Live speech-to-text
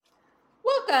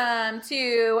Welcome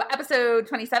to episode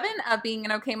 27 of Being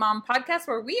an OK Mom podcast,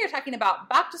 where we are talking about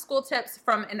back to school tips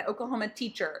from an Oklahoma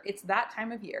teacher. It's that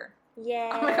time of year. Yay.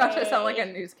 Oh my gosh, I sound like a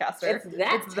newscaster.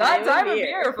 It's that time of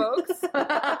year, folks.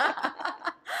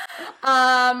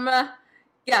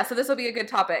 Yeah, so this will be a good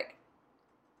topic.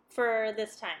 For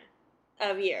this time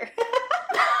of year.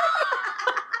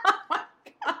 Oh my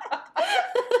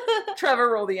God. Trevor,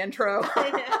 roll the intro.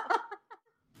 I know.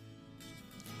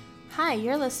 Hi,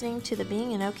 you're listening to the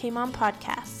Being an OK Mom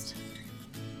podcast.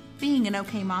 Being an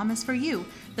OK Mom is for you,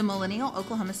 the millennial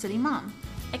Oklahoma City mom.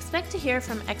 Expect to hear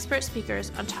from expert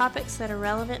speakers on topics that are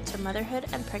relevant to motherhood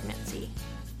and pregnancy.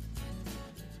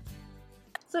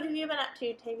 So what have you been up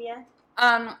to, Tavia?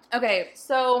 Okay,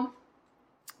 so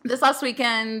this last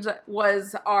weekend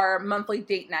was our monthly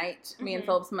date night, me and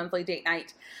Philip's monthly date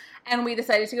night. And we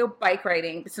decided to go bike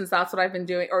riding since that's what I've been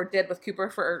doing or did with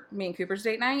Cooper for me and Cooper's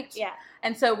date night. Yeah.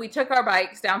 And so we took our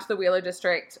bikes down to the Wheeler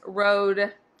District,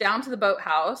 rode down to the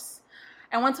boathouse.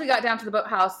 And once we got down to the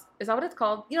boathouse, is that what it's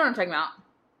called? You know what I'm talking about?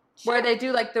 Sure. Where they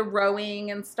do like the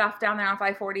rowing and stuff down there off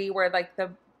I-40 where like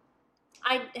the...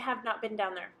 I have not been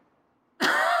down there.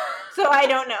 So I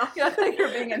don't know. You look like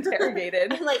you're being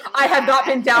interrogated. Like, I have not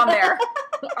been down there.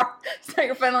 So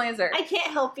your final answer. I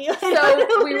can't help you.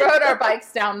 So we rode our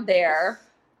bikes down there,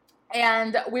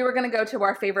 and we were going to go to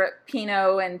our favorite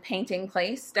Pinot and painting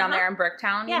place down there in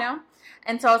Bricktown, you know?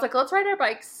 And so I was like, let's ride our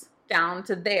bikes down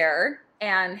to there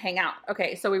and hang out.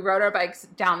 Okay, so we rode our bikes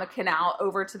down the canal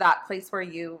over to that place where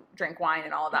you drink wine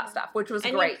and all of that stuff, which was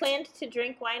and great. You planned to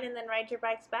drink wine and then ride your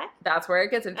bikes back? That's where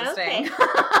it gets interesting. Okay.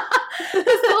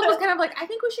 Philip was kind of like, I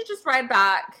think we should just ride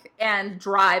back and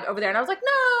drive over there. And I was like,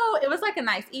 no, it was like a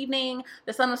nice evening.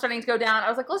 The sun was starting to go down. I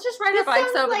was like, let's just ride our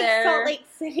bikes over like there. Salt Lake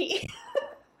City.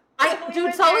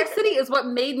 Dude, Salt Lake City is what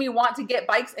made me want to get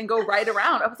bikes and go ride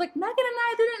around. I was like, Megan and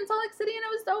I did it in Salt Lake City and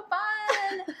it was so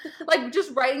fun. Like,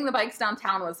 just riding the bikes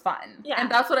downtown was fun. Yeah.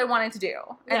 And that's what I wanted to do.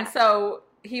 Yeah. And so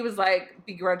he was like,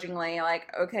 begrudgingly,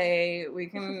 like, okay, we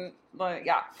can, like,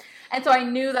 yeah. And so I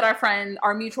knew that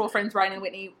our mutual friends, Ryan and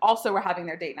Whitney, also were having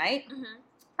their date night. Mm-hmm.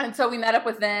 And so we met up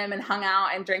with them and hung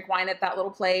out and drank wine at that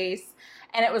little place.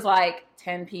 And it was like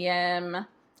 10 p.m.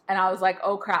 And I was like,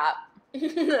 oh, crap.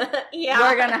 Yeah.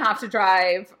 We're going to have to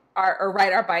drive or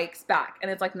ride our bikes back. And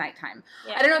it's like nighttime.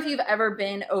 Yeah. I don't know if you've ever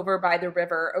been over by the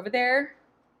river over there.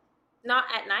 Not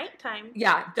at nighttime.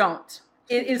 Yeah, don't.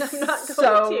 It is I'm not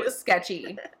so going to.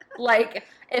 sketchy. Like,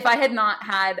 if I had not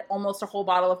had almost a whole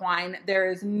bottle of wine,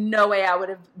 there is no way I would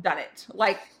have done it.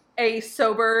 Like, a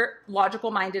sober,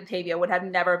 logical-minded Tavia would have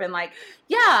never been like,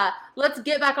 yeah, let's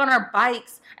get back on our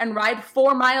bikes and ride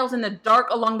 4 miles in the dark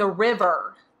along the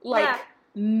river. Like,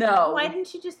 no. Why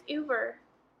didn't you just Uber?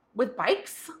 With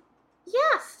bikes?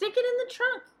 Yeah, stick it in the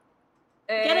trunk.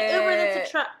 Get an Uber that's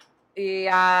a truck.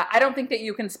 Yeah, I don't think that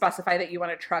you can specify that you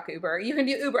want a truck Uber. You can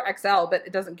do Uber XL, but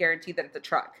it doesn't guarantee that it's a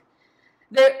truck.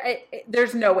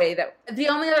 There's no way that... The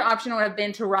only other option would have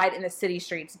been to ride in the city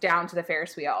streets down to the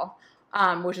Ferris wheel,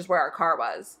 which is where our car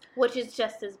was. Which is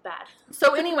just as bad.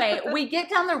 So anyway, we get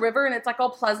down the river, and it's like all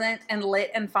pleasant and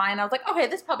lit and fine. I was like, okay,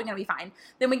 this is probably going to be fine.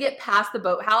 Then we get past the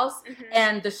boathouse,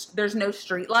 and there's no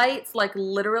street lights. Like,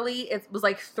 literally, it was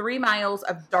like 3 miles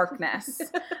of darkness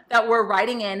that we're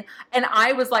riding in. And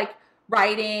I was like,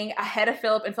 riding ahead of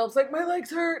Philip, and Philip's like, my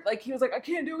legs hurt. Like, he was like, I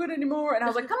can't do it anymore. And I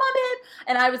was like, come on, babe.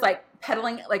 And I was like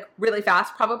pedaling like really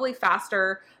fast, probably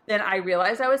faster than I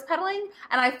realized I was pedaling.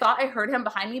 And I thought I heard him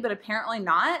behind me, but apparently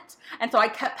not. And so I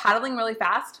kept paddling really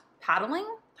fast. Pedaling.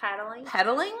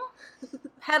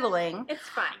 It's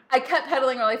fine. I kept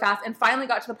pedaling really fast and finally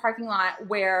got to the parking lot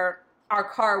where our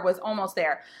car was almost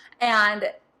there. And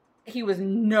he was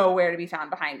nowhere to be found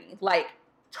behind me. Like,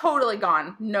 totally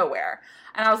gone, nowhere.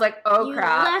 And I was like, oh,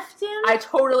 crap. You left him? I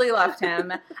totally left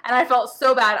him. And I felt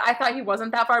so bad. I thought he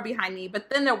wasn't that far behind me. But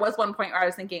then there was one point where I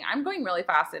was thinking, I'm going really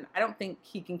fast, and I don't think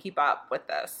he can keep up with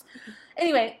this.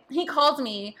 Anyway, he calls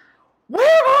me, where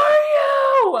are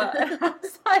you? And I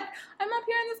was like, I'm up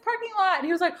here in this parking lot. And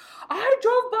he was like, I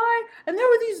drove by, and there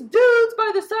were these dudes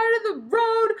by the side of the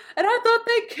road, and I thought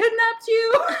they kidnapped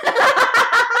you.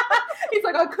 He's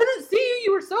like, I couldn't see you.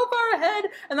 You were so far ahead.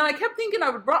 And then I kept thinking I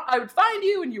would find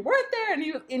you, and you weren't there. And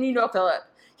you know, Philip,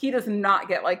 he does not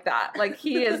get like that. Like,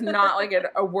 he is not like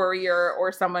a worrier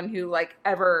or someone who like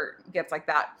ever gets like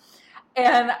that.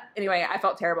 And anyway, I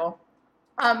felt terrible.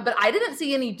 But I didn't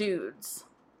see any dudes.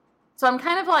 So I'm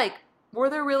kind of like, were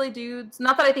there really dudes?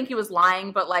 Not that I think he was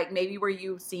lying, but like maybe were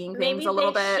you seeing things a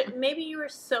little bit? Maybe you were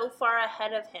so far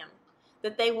ahead of him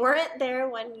that they weren't there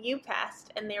when you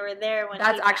passed, and they were there when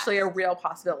That's he actually a passed. real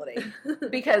possibility.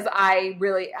 Because I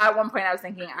really, at one point I was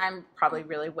thinking, I'm probably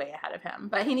really way ahead of him.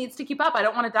 But he needs to keep up. I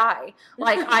don't want to die.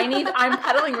 Like, I'm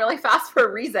pedaling really fast for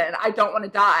a reason. I don't want to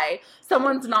die.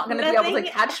 Someone's not going to be able to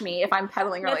catch me if I'm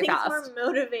pedaling really fast. Nothing's more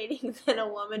motivating than a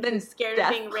woman Than who's scared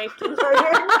death. of being raped and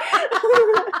murdered.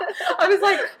 I was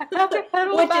like, I have to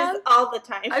pedal Which fast. is all the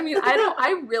time. I mean,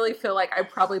 I really feel like I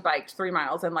probably biked 3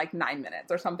 miles in like 9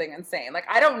 minutes or something insane. Like,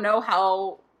 I don't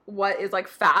know what is like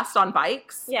fast on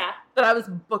bikes. Yeah. But I was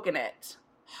booking it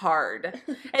hard.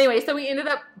 Anyway, so we ended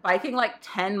up biking like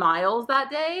 10 miles that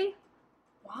day.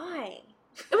 Why?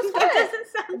 It was That fun. doesn't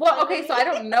sound Well, fun okay, to so me. I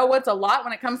don't know what's a lot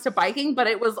when it comes to biking, but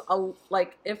it was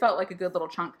it felt like a good little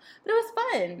chunk. But it was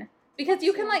fun because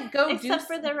you can like go Except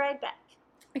for the ride back.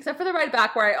 except for the ride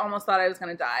back where I almost thought I was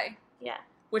going to die. Yeah.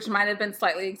 Which might have been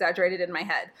slightly exaggerated in my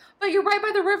head. But you're right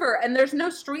by the river, and there's no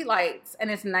street lights,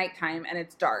 and it's nighttime, and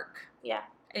it's dark. Yeah.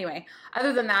 Anyway,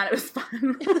 other than that, it was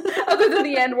fun. Other than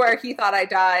the end where he thought I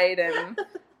died, and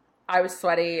I was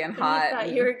sweaty and hot. You thought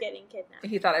and you were getting kidnapped.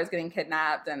 he thought I was getting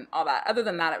kidnapped and all that. Other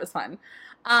than that, it was fun.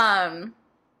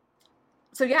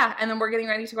 So yeah, and then we're getting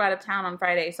ready to go out of town on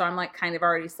Friday, so I'm like kind of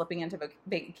already slipping into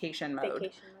vacation mode.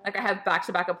 Vacation mode. Like I have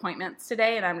back-to-back appointments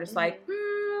today, and I'm just like,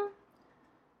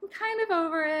 I'm kind of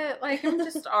over it. Like, I'm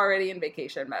just already in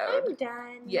vacation mode. I'm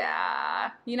done.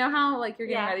 Yeah. You know how, like, you're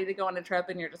getting Yeah. ready to go on a trip,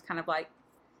 and you're just kind of like,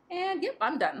 and yep,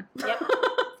 I'm done. Yep.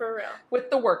 For real. With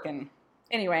the working.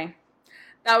 Anyway,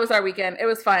 that was our weekend. It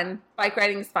was fun. Bike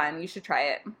riding's fun. You should try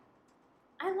it.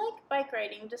 I like bike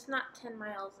riding, just not 10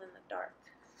 miles in the dark.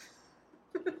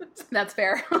 That's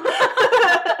fair.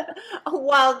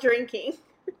 While drinking.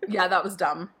 Yeah, that was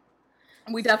dumb.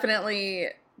 We definitely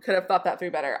could have thought that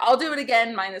through better. I'll do it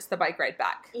again, minus the bike ride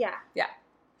back. Yeah.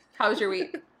 How was your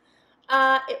week?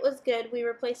 It was good. We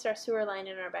replaced our sewer line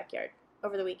in our backyard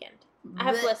over the weekend. I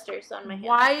have Blech. blisters on my hands.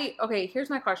 Why? Okay, here's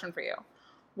my question for you.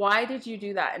 Why did you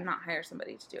do that and not hire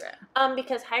somebody to do it?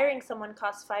 Because hiring someone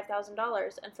costs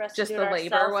 $5,000, and for us Just to do it the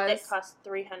labor ourselves, was? it costs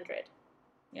 $300.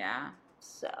 Yeah.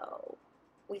 So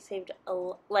we saved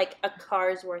a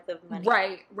car's worth of money.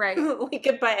 Right. We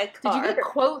could buy a Did car. you get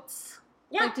quotes?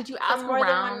 Yeah. Like, did you ask more than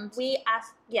around? one. We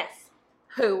asked. Yes.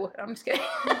 Who? I'm just kidding.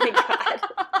 Oh my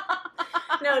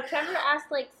God. No, Trevor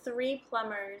asked like 3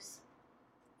 plumbers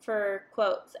for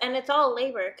quotes, and it's all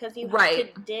labor because you have to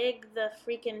dig the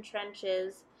freaking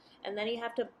trenches, and then you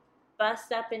have to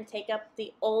bust up and take up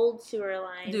the old sewer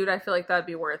line. Dude, I feel like that'd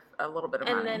be worth a little bit of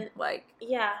And money. then- Like,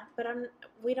 Yeah, but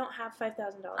we don't have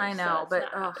 $5,000. I know, so but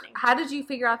it's not happening. how did you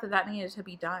figure out that needed to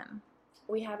be done?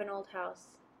 We have an old house,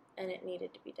 and it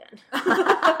needed to be done.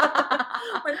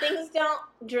 When things don't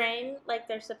drain like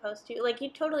they're supposed to, like you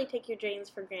totally take your drains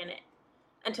for granted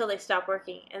until they stop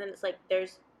working, and then it's like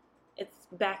it's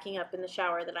backing up in the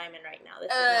shower that I'm in right now.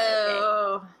 This is not okay.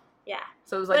 Oh. Yeah.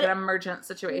 So it was like But an emergent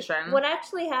situation. What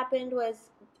actually happened was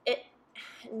it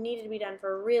needed to be done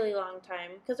for a really long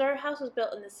time because our house was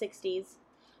built in the 60s.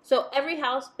 So every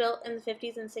house built in the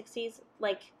 50s and 60s,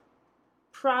 like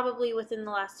probably within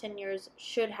the last 10 years,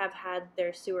 should have had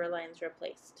their sewer lines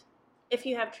replaced. If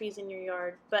you have trees in your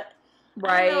yard. But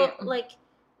I don't know, like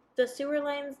the sewer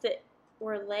lines that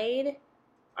were laid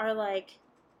are like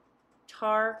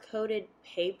tar-coated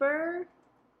paper,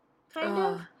 kind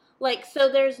of. Ugh. Like, so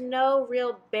there's no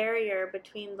real barrier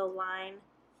between the line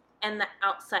and the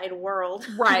outside world.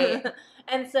 Right.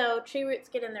 And so tree roots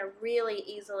get in there really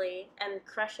easily and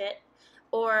crush it.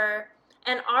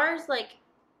 And ours, like,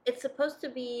 it's supposed to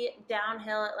be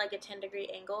downhill at like a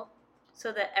 10-degree angle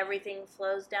so that everything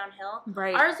flows downhill.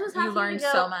 Right. Ours was You having learned to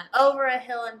go so much. over a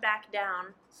hill and back down,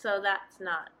 so that's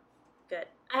not good.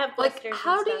 I have blisters. Like,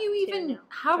 how and do stuff, you too, even, now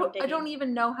how, from I don't digging.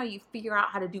 even know how you figure out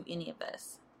how to do any of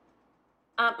this.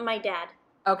 My dad.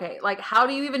 Okay, like, how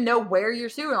do you even know where your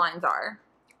sewer lines are?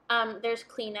 There's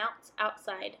clean outs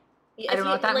outside. I don't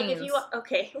know what that If means. you,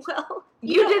 okay, well.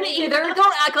 You don't didn't need to either. know.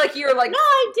 Don't act like you're like, No,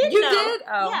 I did you know. did?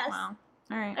 Oh, Yes. wow.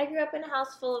 All right. I grew up in a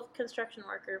house full of construction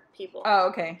worker people. Oh,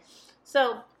 okay.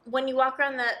 So when you walk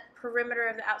around the perimeter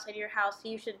of the outside of your house,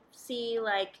 you should see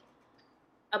like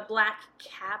a black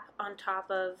cap on top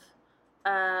of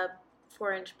a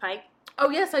 4-inch pipe. Oh,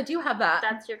 yes, I do have that.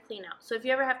 That's your clean out. So if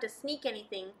you ever have to snake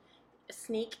anything,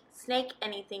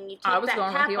 you take I was that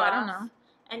going cap with you. off, I don't know.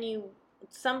 and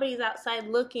somebody's outside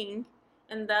looking,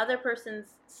 and the other person's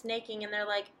snaking, and they're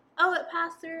like, oh, it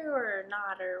passed through or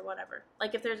not or whatever.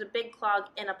 Like if there's a big clog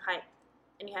in a pipe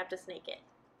and you have to snake it.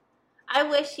 I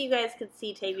wish you guys could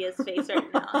see Tavia's face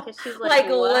right now because she's like, Like,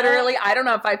 what? literally, I don't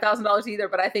know $5,000 either,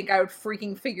 but I think I would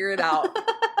freaking figure it out.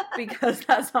 because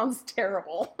that sounds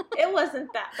terrible. It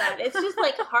wasn't that bad. It's just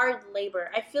like hard labor.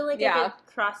 I feel like I Yeah. did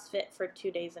CrossFit for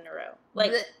 2 days in a row.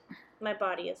 Like Blech. my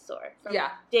body is sore from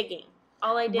Yeah. digging.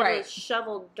 All I did Right. was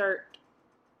shovel dirt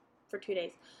for 2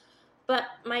 days. But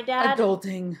my dad,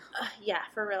 Adulting. yeah,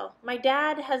 for real. My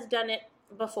dad has done it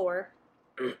before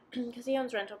because he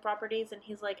owns rental properties, and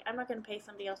he's like, I'm not going to pay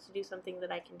somebody else to do something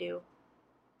that I can do.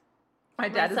 My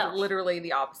dad Myself. is literally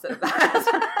the opposite of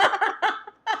that.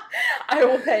 I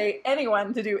will pay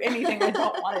anyone to do anything I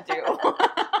don't want to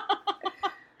do.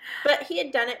 But he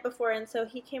had done it before, and so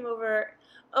he came over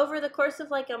the course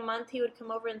of like a month. He would come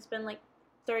over and spend like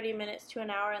 30 minutes to an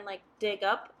hour and like dig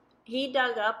up. He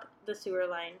dug up the sewer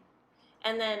line,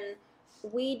 and then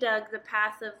we dug the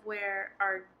path of where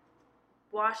our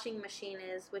washing machine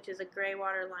is, which is a gray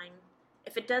water line.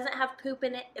 If it doesn't have poop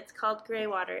in it, it's called gray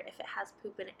water. If it has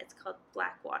poop in it, it's called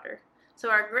black water. So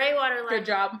our gray water line, Good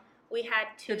job. we had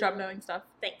to... Good job knowing stuff.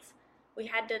 Thanks. We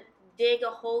had to dig a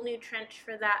whole new trench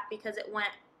for that because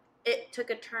it took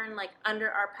a turn like under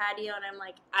our patio, and I'm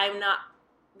like,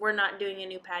 we're not doing a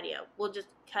new patio. We'll just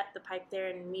cut the pipe there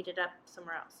and meet it up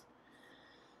somewhere else.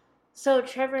 So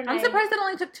Trevor and I'm surprised that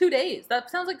only took 2 days. That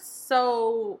sounds like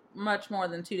so much more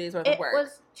than 2 days worth of It work.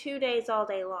 was 2 days all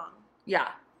day long. Yeah.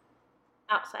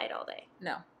 Outside all day.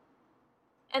 No.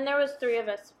 And there was 3 of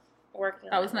us working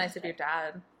on That was it nice of your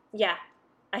yesterday. dad. Yeah,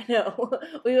 I know.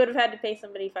 We would have had to pay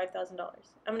somebody $5,000.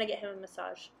 I'm going to get him a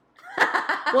massage.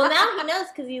 Well, now he knows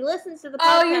because he listens to the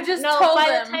podcast. Oh, you just told by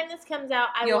him. the time this comes out,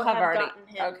 I You'll will have already- gotten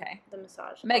him okay. the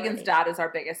massage. Megan's already. dad is our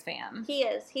biggest fan. He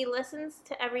is. He listens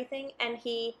to everything, and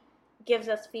he gives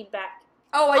us feedback.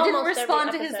 Oh, I didn't Almost every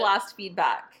respond to his episode. last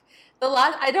feedback.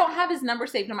 I don't have his number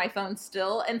saved on my phone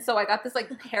still, and so I got this like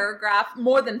paragraph,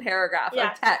 more than paragraph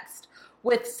Yeah. of text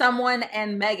with someone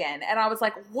and Megan, and I was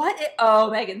like, "What? Oh,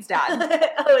 Megan's dad."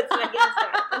 Oh, it's Megan's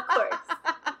dad, of course.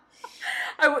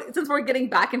 Since we're getting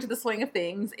back into the swing of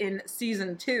things in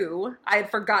season 2, I had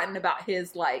forgotten about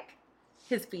his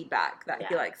feedback that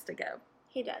he Yeah. likes to give.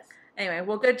 He does. Anyway,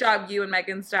 well, good job, you and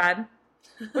Megan's dad.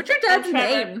 What's your dad's And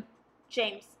Trevor. name?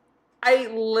 James. I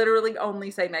literally only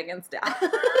say Megan's dad.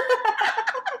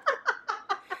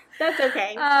 That's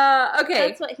okay. Okay.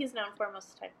 That's what he's known for most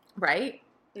of the time. Right?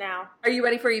 Now. Are you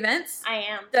ready for events? I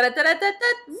am. Da-da-da-da-da-da.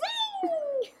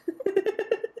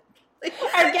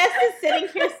 Our guest is sitting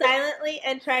here silently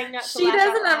and trying not to She laugh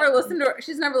doesn't out ever loud. listen to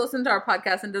she's never listened to our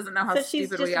podcast and doesn't know how So she's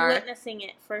stupid just we are witnessing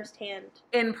it firsthand.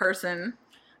 in person.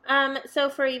 So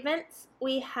for events,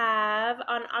 we have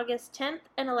on August 10th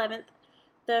and 11th,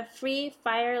 the Free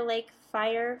Fire Lake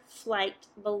Fire Flight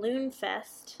Balloon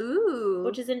Fest, Ooh.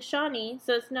 which is in Shawnee,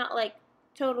 so it's not like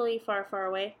totally far, far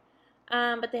away.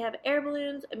 But they have air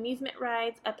balloons, amusement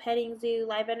rides, a petting zoo,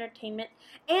 live entertainment,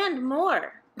 and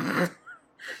more.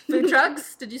 Food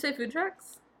trucks? Did you say food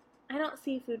trucks? I don't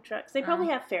see food trucks. They probably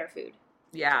have fair food.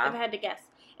 I've Yeah. had to guess.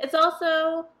 It's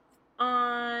also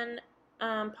on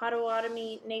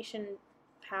Potawatomi Nation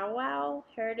Powwow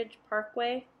Heritage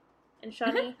Parkway in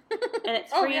Shawnee, and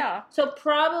it's Oh, free. yeah. So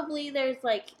probably there's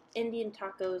like Indian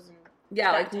tacos and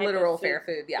Yeah, that like type of literal food. fair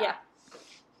food. Yeah.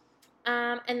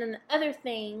 And then the other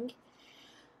thing,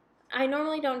 I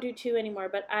normally don't do 2 anymore,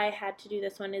 but I had to do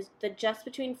this one, is the Just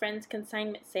Between Friends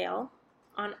consignment sale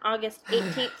on August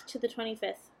 18th to the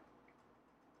 25th.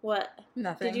 What?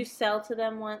 Nothing. Did you sell to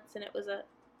them once and it was a...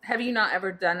 Have you not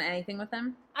ever done anything with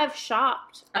them? I've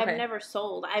shopped. Okay. I've never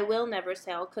sold. I will never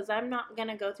sell because I'm not going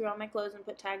to go through all my clothes and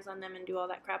put tags on them and do all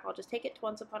that crap. I'll just take it to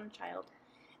Once Upon a Child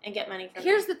and get money from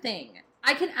Here's them. the thing.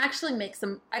 I can actually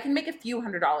I can make a few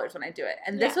 $100s when I do it.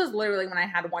 And this was literally when I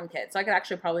had 1 kid. So I could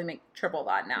actually probably make triple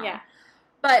that now. Yeah.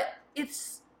 But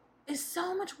it's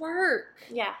so much work.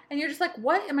 Yeah. And you're just like,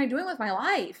 what am I doing with my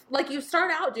life? Like, you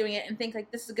start out doing it and think,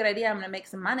 like, this is a good idea. I'm going to make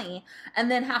some money. And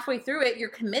then halfway through it, you're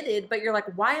committed, but you're like,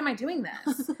 why am I doing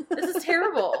this? This is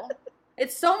terrible.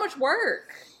 It's so much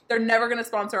work. They're never going to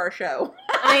sponsor our show.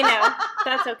 I know.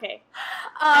 That's okay.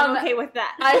 I'm okay with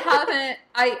that.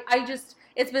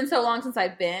 It's been so long since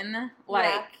I've been,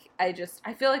 like, I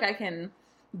feel like I can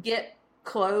get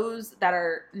clothes that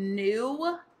are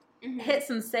new, Mhm. hit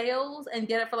some sales, and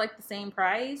get it for, like, the same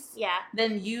price. Yeah.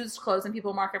 Then used clothes and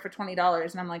people mark it for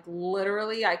 $20, and I'm like,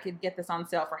 literally, I could get this on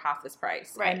sale for half this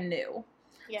price. Right. And new.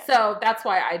 Yeah. So that's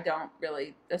why I don't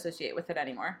really associate with it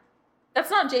anymore.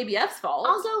 That's not JBF's fault.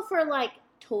 I'll go for like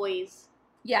toys,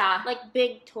 Yeah. like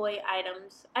big toy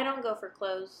items. I don't go for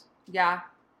clothes, Yeah.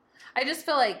 I just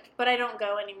feel like, but I don't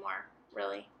go anymore,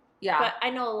 really. yeah. But I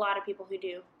know a lot of people who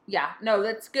do. Yeah. No,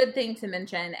 that's a good thing to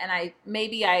mention. And I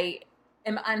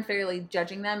am unfairly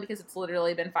judging them because it's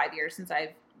literally been 5 years since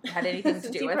I've had anything to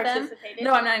Since do you with them. participated.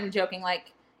 No, I'm not even joking.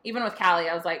 Like, Even with Callie,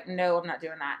 I was like, no, I'm not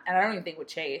doing that. And I don't even think with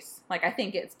Chase. Like, I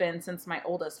think it's been since my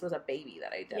oldest was a baby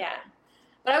that I did it.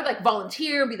 But I would, like,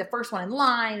 volunteer and be the first one in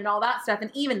line and all that stuff. And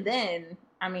even then,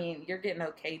 I mean, you're getting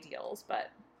okay deals.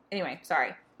 But anyway,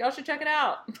 sorry. Y'all should check it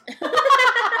out.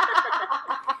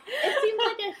 It seems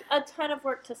like a ton of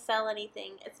work to sell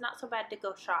anything. It's not so bad to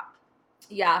go shop.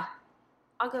 Yeah.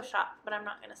 I'll go shop, but I'm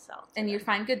not going to sell. And you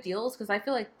find good deals because I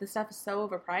feel like this stuff is so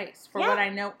overpriced for what I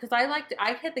know. Because I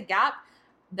hit the Gap.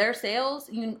 Their sales,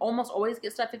 you can almost always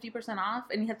get stuff 50% off.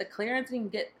 And you hit the clearance and you can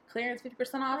get clearance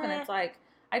 50% off. And it's like,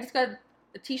 I just got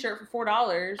a t-shirt for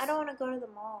 $4. I don't want to go to the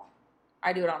mall.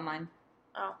 I do it online.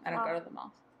 Oh. I don't go to the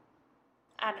mall.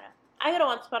 I don't know. I go to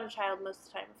Once Upon a Child most of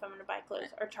the time if I'm going to buy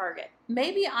clothes, or Target.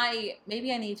 Maybe I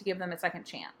need to give them a second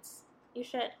chance. You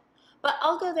should. But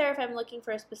I'll go there if I'm looking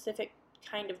for a specific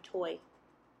kind of toy.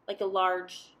 Like a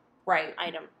large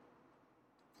item.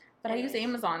 But I use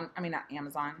Amazon. I mean, not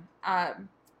Amazon.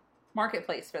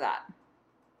 Marketplace for that.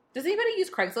 Does anybody use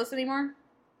Craigslist anymore?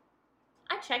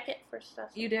 I check it for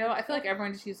stuff. You do? I feel like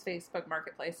everyone just uses Facebook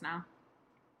Marketplace now.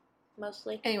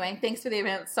 Mostly. Anyway, thanks for the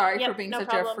event. Sorry for being such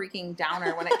problem. a freaking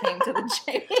downer when it came to the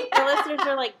Tavia. Our listeners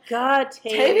are like, God,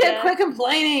 Tavia, quit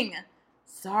complaining.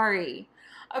 Sorry.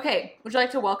 Okay, would you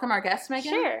like to welcome our guest,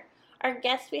 Megan? Sure. Our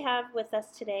guest we have with us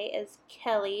today is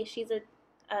Kelly. She's a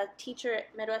teacher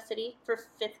at Midwest City for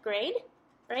 5th grade,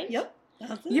 right? Yep.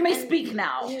 You may speak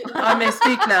now. I may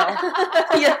speak now.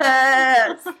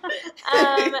 Yes.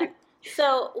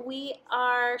 So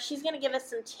she's going to give us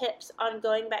some tips on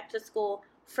going back to school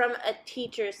from a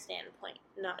teacher's standpoint,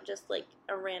 not just like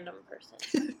a random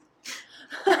person.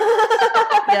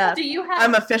 Yeah. Do you have...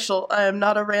 I'm official. I am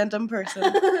not a random person.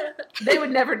 They would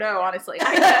never know, honestly. Do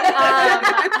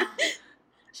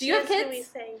you have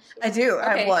kids? I do.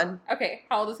 I have one. Okay.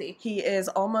 How old is he? He is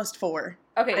almost 4.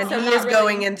 Okay. And so he is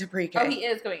going into pre-K. Oh, he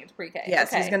is going into pre-K. Yes,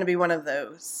 okay. he's going to be one of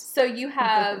those. So you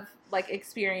have like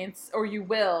experience, or you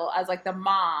will, as like the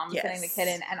mom Yes. sending the kid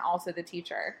in and also the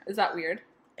teacher. Is that weird?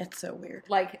 It's so weird.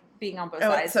 Like being on both Oh,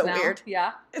 sides it's so now? weird.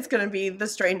 Yeah. It's going to be the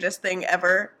strangest thing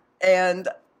ever. And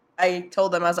I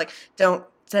told them, I was like, don't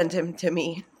send him to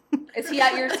me. Is he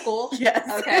at your school? Yes.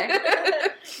 Okay.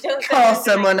 Call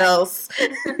someone else.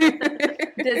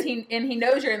 Does he? And he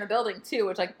knows you're in the building too,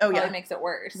 which like probably makes it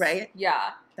worse, Right? Yeah.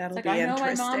 That'll It's be like, I know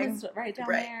interesting. my mom is right down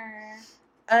Right.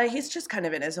 there. He's just kind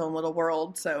of in his own little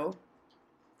world, so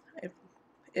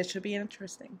it should be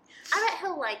interesting. I bet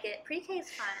he'll like it. Pre-K is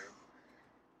fun.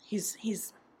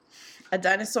 He's a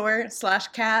dinosaur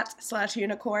 / cat /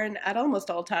 unicorn at almost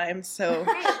all times, so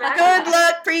good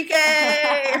luck,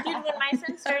 pre-K! Dude, when my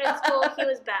son started school, he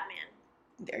was Batman.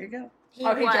 There you go. He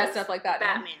dressed up like that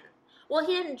now? Batman. Well,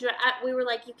 he didn't dress. We were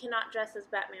like, you cannot dress as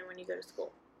Batman when you go to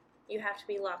school. You have to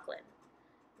be Lachlan.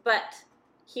 But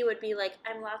he would be like,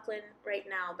 I'm Lachlan right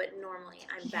now, but normally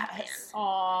I'm Batman. Yes.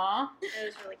 Aww. It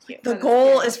was really cute. The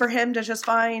goal is for him to just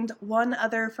find one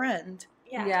other friend.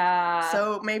 Yeah.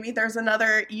 So maybe there's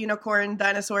another unicorn,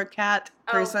 dinosaur, cat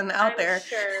person out there.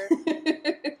 Sure.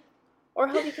 Or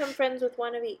he'll become friends with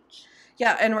one of each.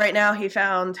 Yeah, and right now he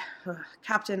found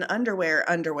Captain Underwear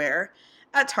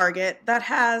at Target that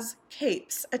has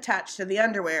capes attached to the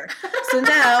underwear. So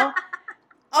now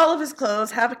all of his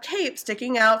clothes have a cape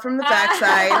sticking out from the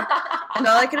backside. And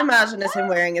all I can imagine is him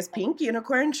wearing his pink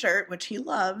unicorn shirt, which he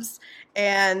loves,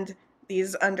 and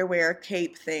these underwear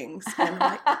cape things. And I'm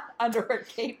like, underwear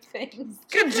cape things.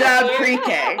 good job,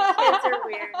 pre-K. Kids are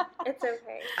weird. It's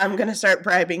okay. I'm going to start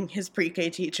bribing his pre-K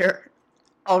teacher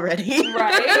already.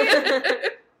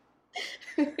 Right?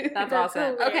 That's awesome.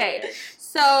 hilarious. Okay,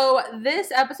 so this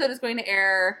episode is going to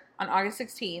air on August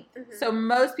 16th. Mhm. So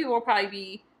most people will probably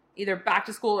be either back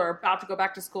to school or about to go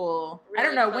back to school. I don't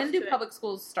Really know. close When do to it. public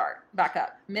schools start back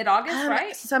up? Mid-August,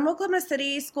 right? Some Oklahoma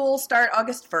City schools start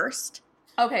August 1st.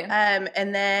 Okay.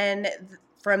 And then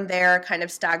from there, kind of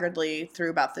staggeredly through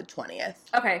about the 20th.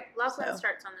 Okay. Lachlan So.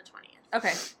 starts on the 20th.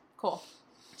 Okay. Cool.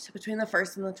 So between the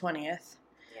 1st and the 20th.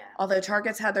 Yeah. Although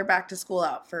Target's had their back to school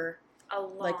out for A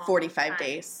long like 45 time.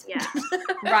 days. Yeah.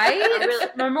 Right? Really,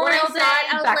 Memorial when Day, I saw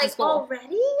it, I was back like, to school.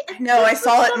 already? No, I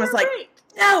saw it and was Summer like, break.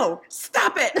 no,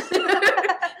 stop it.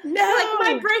 No.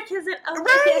 Like, my break isn't over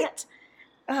Right. yet.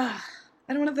 I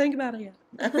don't want to think about it yet.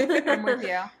 I'm with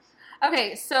you.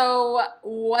 Okay, so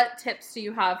what tips do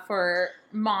you have for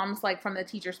moms, like from the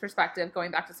teacher's perspective, going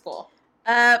back to school?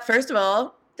 First of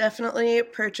all, definitely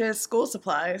purchase school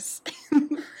supplies.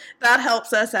 That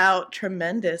helps us out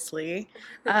tremendously.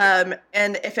 And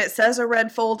if it says a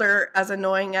red folder, as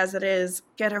annoying as it is,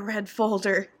 get a red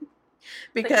folder.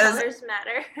 Because the colors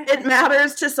matter. it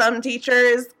matters to some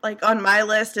teachers. Like on my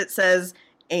list, it says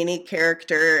any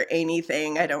character,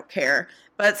 anything, I don't care.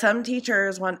 But some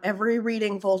teachers want every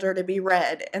reading folder to be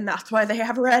red, and that's why they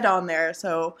have red on there.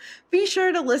 So be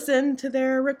sure to listen to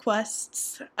their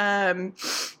requests.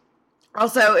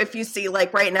 Also, if you see,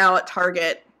 like right now at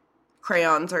Target,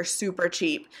 crayons are super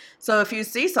cheap. So if you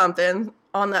see something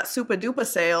on that Super Duper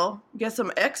sale, get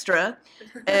some extra.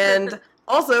 And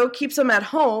also keep some at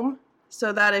home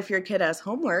so that if your kid has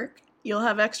homework, you'll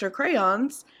have extra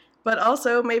crayons. But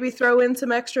also maybe throw in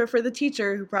some extra for the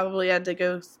teacher who probably had to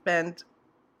go spend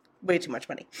way too much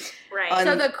money. Right.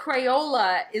 So the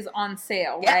Crayola is on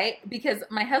sale, right? Because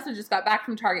my husband just got back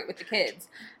from Target with the kids,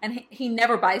 and he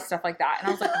never buys stuff like that. And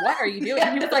I was like, what are you doing?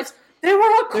 And he was like, they were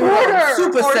a quarter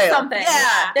super or sale. something.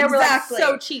 Yeah, they were exactly. like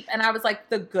so cheap. And I was like,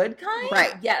 the good kind?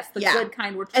 Right. Yes, the good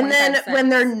kind were 25 And then cents. when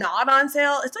they're not on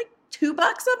sale, it's like $2 a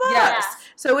box. Yeah.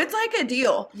 So it's like a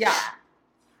deal. Yeah.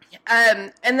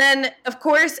 And then, of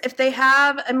course, if they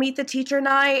have a Meet the Teacher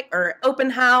night or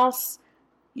open house,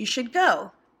 you should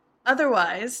go.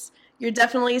 Otherwise, you're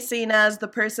definitely seen as the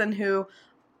person who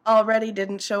already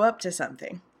didn't show up to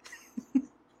something.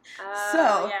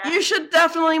 So you should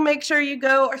definitely make sure you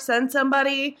go or send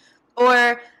somebody,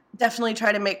 or definitely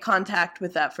try to make contact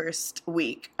with that first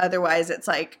week. Otherwise, it's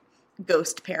like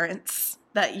ghost parents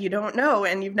that you don't know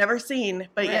and you've never seen,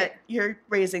 but yet you're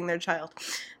raising their child.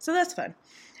 So that's fun.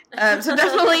 So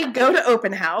definitely go to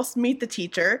open house, meet the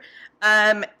teacher.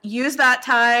 Use that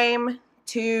time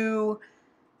to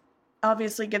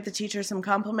obviously give the teacher some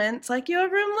compliments, like, your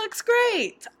room looks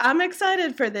great. I'm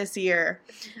excited for this year.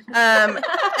 And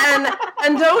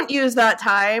don't use that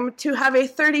time to have a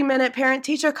 30-minute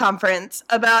parent-teacher conference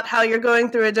about how you're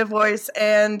going through a divorce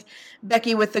and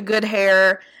Becky with the good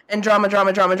hair and drama. And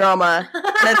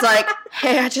it's like,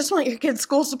 hey, I just want your kids'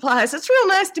 school supplies. It's real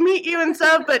nice to meet you and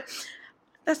stuff, but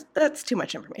that's too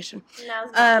much information.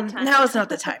 Now is not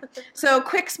the time. So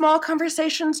quick, small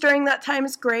conversations during that time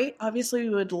is great. Obviously,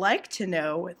 we would like to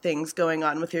know things going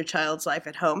on with your child's life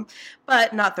at home,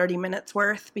 but not 30 minutes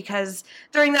worth, because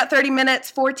during that 30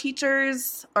 minutes, 4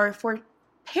 teachers or 4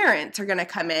 parents are going to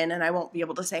come in, and I won't be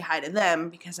able to say hi to them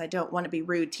because I don't want to be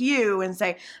rude to you and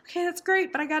say, okay, that's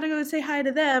great, but I got to go say hi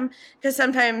to them, because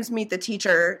sometimes Meet the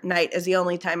Teacher night is the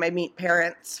only time I meet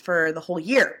parents for the whole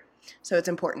year. So it's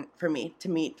important for me to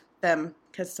meet them,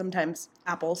 because sometimes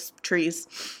trees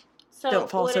don't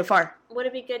fall so far. Would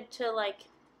it be good to, like,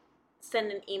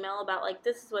 send an email about, like,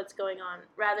 this is what's going on,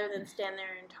 rather than stand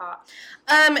there and talk?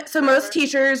 So most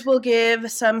teachers will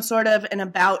give some sort of an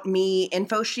about me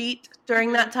info sheet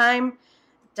during that time.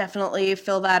 Definitely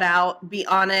fill that out. Be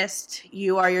honest.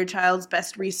 You are your child's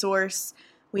best resource.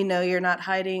 We know you're not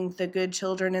hiding the good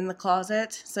children in the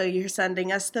closet, so you're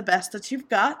sending us the best that you've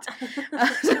got.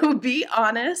 So be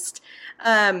honest.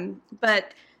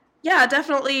 But yeah,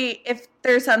 definitely, if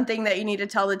there's something that you need to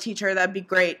tell the teacher, that'd be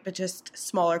great, but just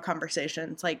smaller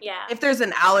conversations. Like, if there's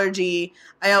an allergy,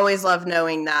 I always love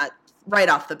knowing that right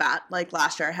off the bat. Like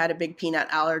last year, I had a big peanut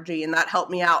allergy, and that helped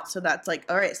me out. So that's like,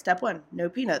 all right, step 1, no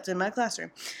peanuts in my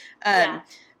classroom.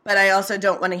 But I also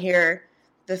don't want to hear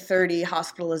the 30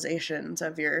 hospitalizations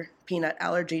of your peanut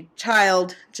allergy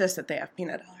child, just that they have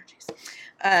peanut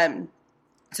allergies.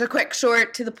 So quick,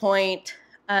 short, to the point.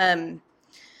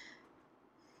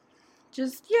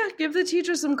 Just, give the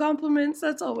teacher some compliments.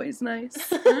 That's always nice.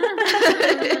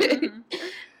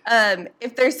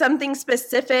 If there's something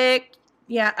specific,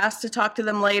 ask to talk to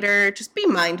them later. Just be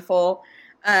mindful.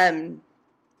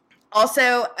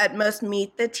 Also, at most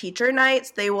Meet the Teacher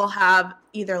nights, they will have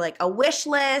either like a wish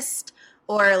list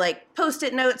or like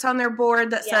Post-it notes on their board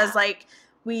that says like,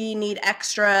 we need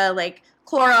extra like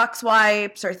Clorox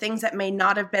wipes or things that may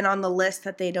not have been on the list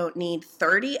that they don't need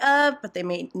 30 of, but they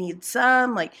may need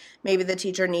some. Like maybe the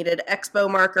teacher needed expo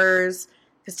markers,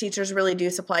 because teachers really do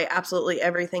supply absolutely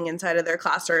everything inside of their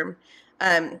classroom.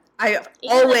 I've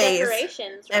always,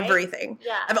 decorations, right? Everything.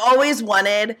 Yeah. I've always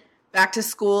wanted back to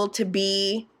school to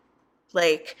be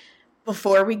like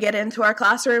before we get into our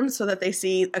classroom, so that they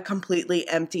see a completely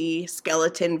empty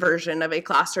skeleton version of a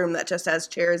classroom that just has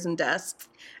chairs and desks,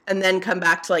 and then come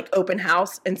back to like open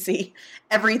house and see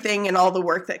everything and all the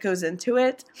work that goes into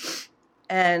it.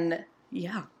 And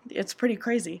it's pretty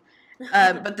crazy.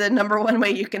 But the number one way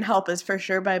you can help is for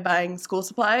sure by buying school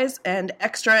supplies, and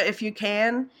extra if you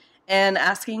can, and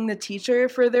asking the teacher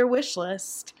for their wish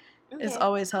list is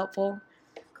always helpful.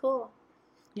 Cool.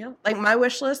 Yeah, like my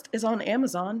wish list is on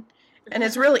Amazon, and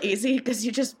it's really easy because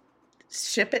you just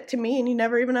ship it to me and you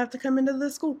never even have to come into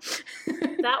the school.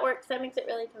 That works. That makes it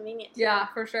really convenient. Yeah,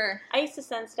 for sure. I used to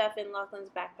send stuff in Lachlan's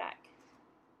backpack.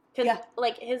 Because,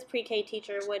 like, his pre-K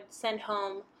teacher would send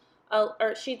home,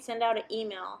 or she'd send out an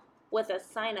email with a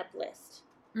sign-up list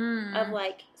of,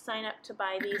 like, sign up to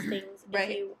buy these things if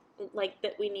you like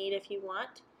that we need if you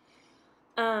want.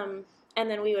 And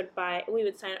then we would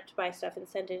sign up to buy stuff and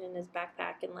send it in his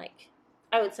backpack, and like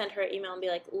I would send her an email and be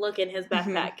like, look in his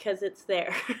backpack because it's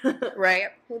there. Right.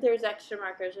 There's extra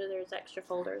markers or there's extra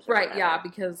folders. Or Right, whatever. yeah,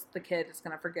 because the kid is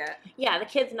going to forget. Yeah, the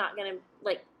kid's not going to,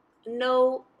 like,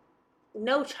 no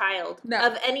child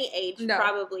of any age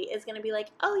probably is going to be like,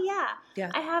 oh, yeah,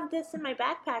 I have this in my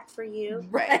backpack for you.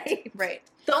 Right.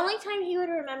 The only time he would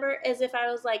remember is if I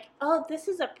was like, oh, this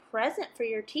is a present for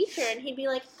your teacher. And he'd be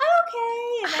like,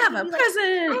 okay. And I have a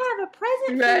present. I have a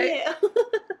present for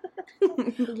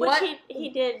you. What? Which he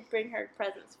did bring her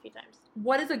presents a few times.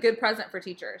 What is a good present for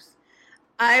teachers?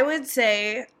 I would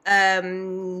say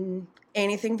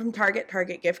anything from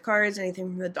Target gift cards, anything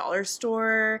from the dollar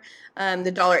store,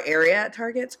 the dollar area at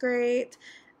Target's great,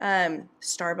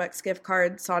 Starbucks gift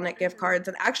cards, Sonic gift cards,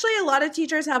 and actually a lot of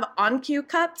teachers have on-cue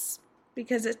cups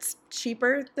because it's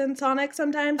cheaper than Sonic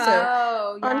sometimes,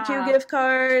 so on-cue gift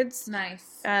cards.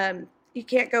 Nice. You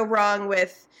can't go wrong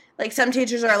with, like, some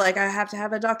teachers are like, I have to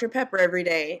have a Dr. Pepper every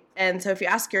day. And so if you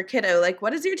ask your kiddo, like,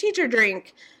 what does your teacher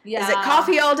drink? Yeah. Is it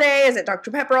coffee all day? Is it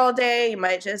Dr. Pepper all day? You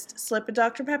might just slip a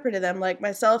Dr. Pepper to them. Like,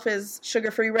 myself is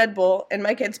sugar-free Red Bull, and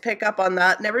my kids pick up on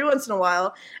that. And every once in a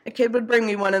while, a kid would bring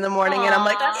me one in the morning, and I'm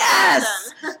like,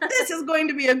 yes! This is going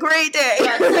to be a great day.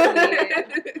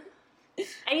 That's sweet.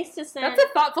 I used to send... That's a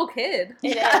thoughtful kid.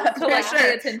 It to, is. like, For pay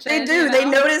sure. attention. They do. You know? They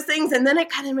notice things, and then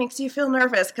it kind of makes you feel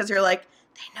nervous because you're like,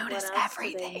 they notice What else do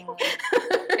they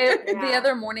everything. know? The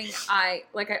other morning, I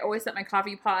always set my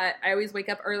coffee pot. I always wake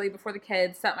up early before the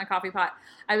kids, set my coffee pot.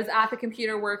 I was at the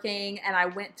computer working, and I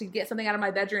went to get something out of my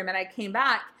bedroom, and I came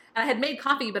back, and I had made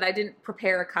coffee, but I didn't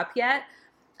prepare a cup yet.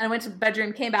 And I went to the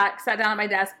bedroom, came back, sat down at my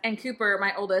desk, and Cooper,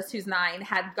 my oldest, who's 9,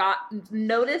 had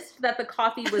noticed that the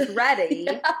coffee was ready,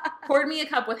 poured me a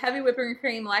cup with heavy whipping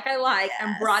cream like I like,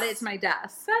 and brought it to my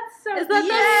desk. That's so Is that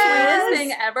the sweetest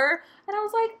thing ever? And I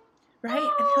was like, Right?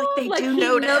 I feel like they do he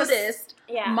notice. noticed.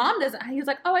 Yeah. Mom doesn't. He was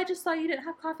like, oh, I just saw you didn't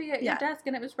have coffee at your Yeah. desk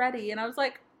and it was ready. And I was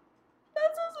like,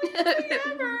 that's the sweetest thing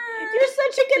ever. You're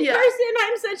such a good Yeah. person.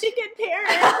 I'm such a good parent.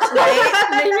 It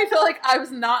made me feel like I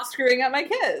was not screwing up my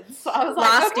kids. So I was like,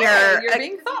 Last okay, year, you're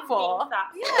being thoughtful.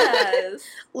 Being Yes.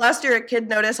 Last year, a kid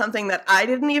noticed something that I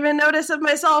didn't even notice of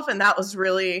myself, and that was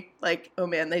really like, oh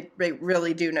man, they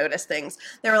really do notice things.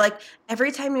 They were like,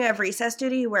 every time you have recess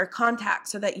duty, you wear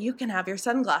contacts so that you can have your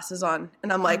sunglasses on.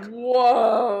 And I'm like,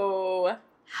 whoa.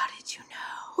 how did you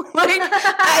know? Like,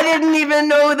 I didn't even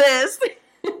know this.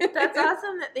 That's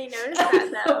awesome that they noticed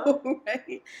that, though.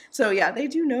 Right? So yeah, they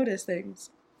do notice things.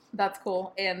 That's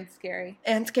cool and scary.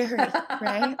 And scary,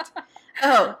 right?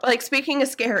 Oh, like speaking of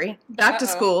scary, back to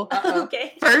school.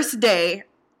 Okay. First day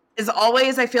is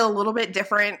always, I feel, a little bit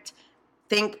different.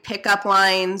 Think pickup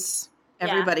lines, Yeah.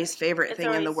 everybody's favorite It's thing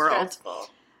in the always world. stressful.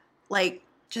 Like,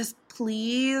 just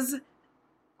please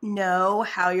know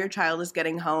how your child is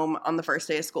getting home on the first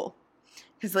day of school.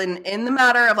 Because in the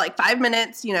matter of like 5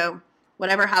 minutes, you know,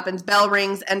 whatever happens, bell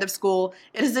rings, end of school,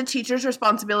 it is a teacher's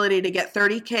responsibility to get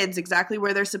 30 kids exactly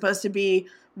where they're supposed to be,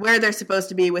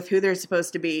 with who they're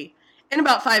supposed to be in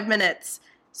about 5 minutes.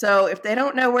 So if they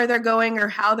don't know where they're going or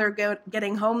how they're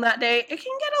getting home that day, it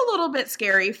can get a little bit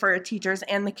scary for teachers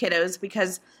and the kiddos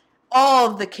because all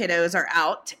of the kiddos are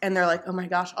out and they're like, oh my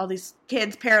gosh, all these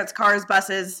kids, parents, cars,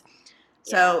 buses.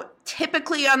 So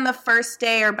typically on the first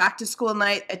day or back to school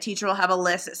night, a teacher will have a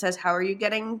list that says, how are you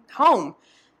getting home?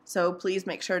 So please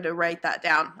make sure to write that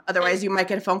down. Otherwise, you might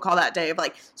get a phone call that day of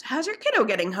like, so how's your kiddo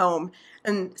getting home?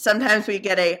 And sometimes we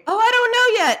get I don't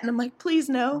know yet. And I'm like, please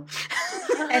no.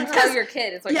 And tell your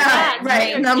kid. It's like, Yeah, Yeah, right.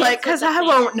 your And I'm kids like, is because the I thing.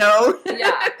 won't know.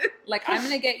 yeah. Like, I'm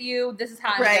going to get you. This is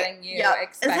how I'm getting you. Yeah.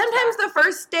 Expect And sometimes that. the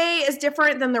first day is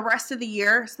different than the rest of the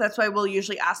year. So that's why we'll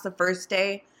usually ask the first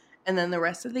day and then the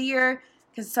rest of the year.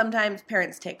 Because sometimes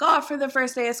parents take off for the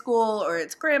first day of school, or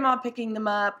it's grandma picking them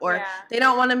up, or they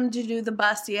don't want them to do the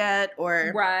bus yet,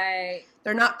 or Right.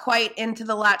 they're not quite into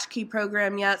the latchkey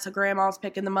program yet, so grandma's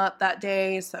picking them up that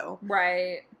day. So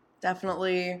Right.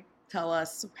 definitely tell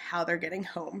us how they're getting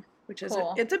home, which is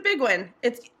Cool. it's a big one.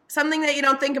 It's something that you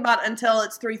don't think about until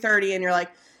it's 3:30 and you're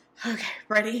like, okay,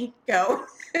 ready, go.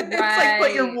 It's like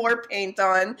put your Right. war paint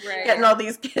on, Right. getting all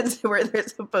these kids to where they're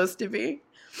supposed to be.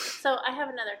 So I have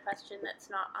another question that's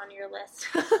not on your list.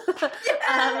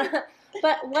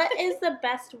 But what is the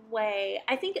best way?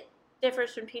 I think it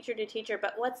differs from teacher to teacher,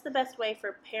 but what's the best way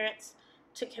for parents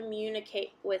to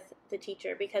communicate with the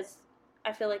teacher? Because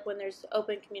I feel like when there's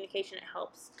open communication, it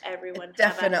helps everyone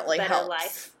Definitely have a better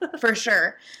helps. life. For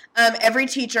sure. Every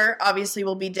teacher obviously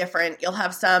will be different. You'll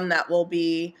have some that will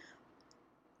be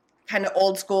kind of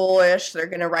old school-ish. They're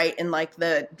going to write in like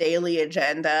the daily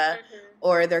agenda.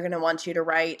 or they're going to want you to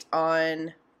write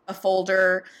on a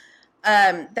folder.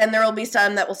 Then there will be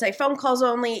some that will say phone calls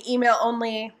only, email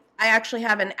only. I actually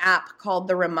have an app called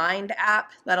the Remind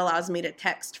app that allows me to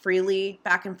text freely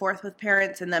back and forth with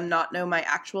parents and them not know my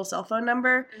actual cell phone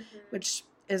number, which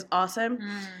is awesome.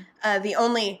 The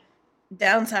only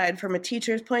downside from a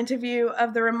teacher's point of view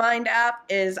of the Remind app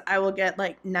is I will get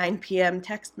like 9 p.m.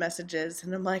 text messages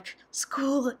and I'm like,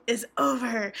 school is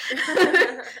over.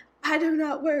 I do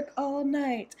not work all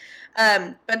night.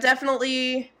 But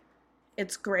definitely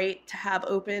it's great to have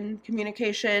open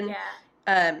communication.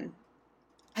 Yeah.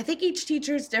 I think each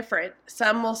teacher is different.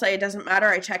 Some will say it doesn't matter.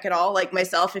 I check it all. Like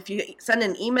myself, if you send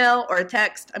an email or a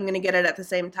text, I'm going to get it at the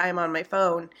same time on my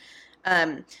phone.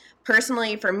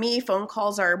 Personally, for me, phone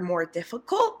calls are more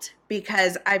difficult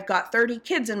because I've got 30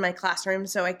 kids in my classroom,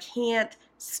 so I can't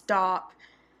stop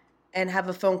and have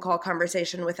a phone call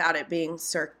conversation without it being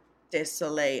Cirque du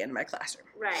Soleil in my classroom.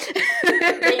 Right.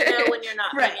 They know when you're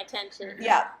not paying attention.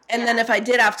 Yeah. And then if I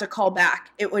did have to call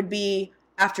back, it would be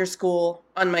after school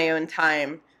on my own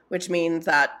time, which means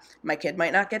that my kid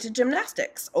might not get to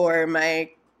gymnastics or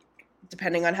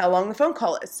depending on how long the phone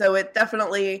call is. So it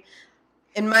definitely,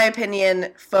 in my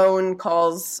opinion, phone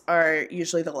calls are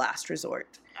usually the last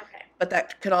resort. Okay. But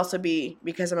that could also be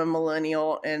because I'm a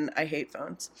millennial and I hate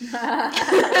phones. For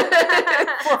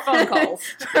phone calls.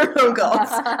 For phone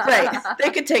calls. Right. They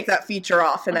could take that feature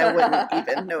off and I wouldn't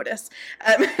even notice.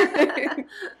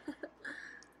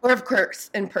 Or, of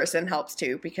course, in person helps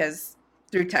too, because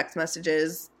through text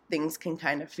messages, things can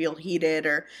kind of feel heated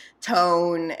or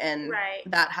tone, and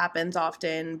that happens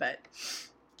often. But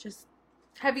just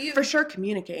for sure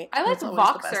communicate. I like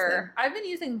Voxer. I've been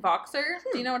using Voxer.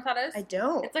 Do you know what that is? I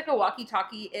don't. It's like a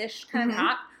walkie-talkie-ish kind of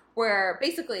app where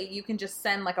basically you can just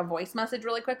send like a voice message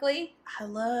really quickly. I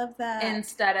love that.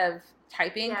 Instead of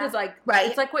typing, because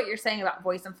it's like what you're saying about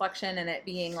voice inflection and it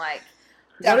being like,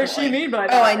 what does she mean by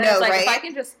that? Oh, I know, like, right? If I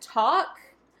can just talk,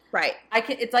 right?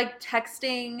 It's like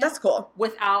texting. That's cool.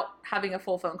 Without having a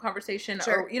full phone conversation.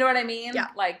 Sure. Or, you know what I mean? Yeah.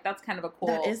 Like, that's kind of a cool.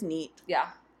 That is neat. Yeah.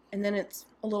 And then it's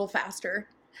a little faster.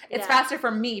 It's faster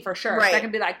for me, for sure. Right. I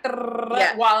can be like,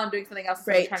 while I'm doing something else.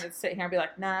 Instead of trying to sit here and be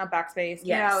like, nah, backspace. Yes.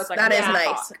 You know, it's like, that is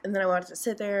nice. And then I want to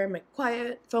sit there and make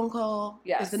quiet phone call.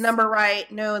 Yes. Is the number right?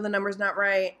 No, the number's not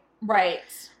right. Right.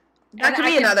 That could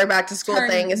be another back to school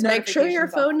thing, is make sure your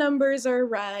phone numbers are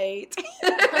right.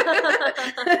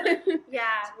 Yeah,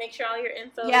 make sure all your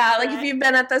info is like if you've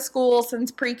been at the school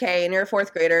since pre-K and you're a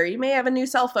 4th grader, you may have a new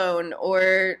cell phone,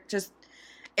 or just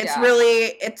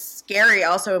it's scary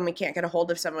also when we can't get a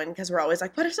hold of someone because we're always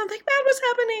like, what if something bad was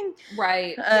happening?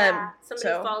 Right.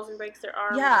 Somebody falls and breaks their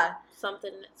arm or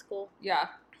something at school. Yeah.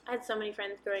 I had so many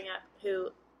friends growing up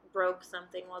who broke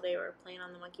something while they were playing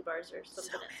on the monkey bars or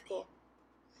something at school.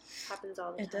 Happens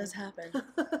all the time. It does happen.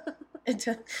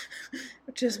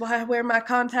 Which is why I wear my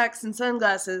contacts and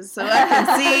sunglasses so I can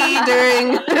see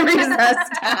during recess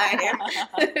time.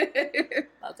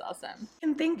 That's awesome.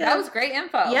 That was great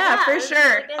info. Yeah, for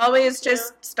sure. Really always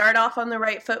just start off on the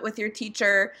right foot with your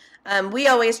teacher. We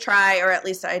always try, or at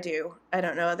least I do, I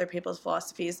don't know other people's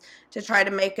philosophies, to try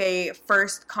to make a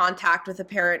first contact with a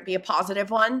parent be a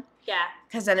positive one. Yeah.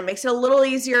 Because then it makes it a little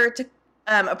easier to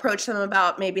approach them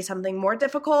about maybe something more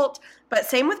difficult. But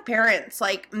same with parents,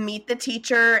 like meet the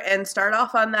teacher and start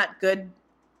off on that good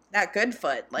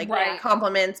foot. Like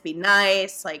compliments, be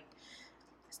nice, like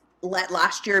let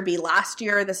last year be last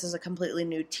year. This is a completely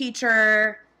new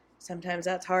teacher. Sometimes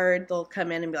that's hard. They'll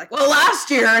come in and be like, well,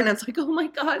 last year. And it's like, oh my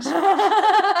gosh,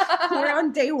 we're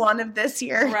on day 1 of this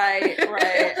year. Right.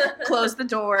 Close the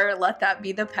door. Let that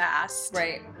be the past.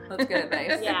 Right. That's good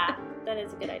advice. Yeah. That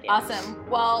is a good idea. Awesome.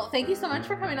 Well, thank you so much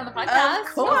for coming on the podcast. Of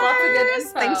course. Lots of good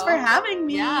info. Thanks for having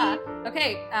me. Yeah.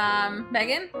 Okay.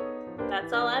 Megan?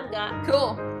 That's all I've got.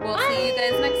 Cool. We'll see you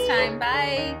guys next time.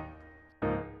 Bye.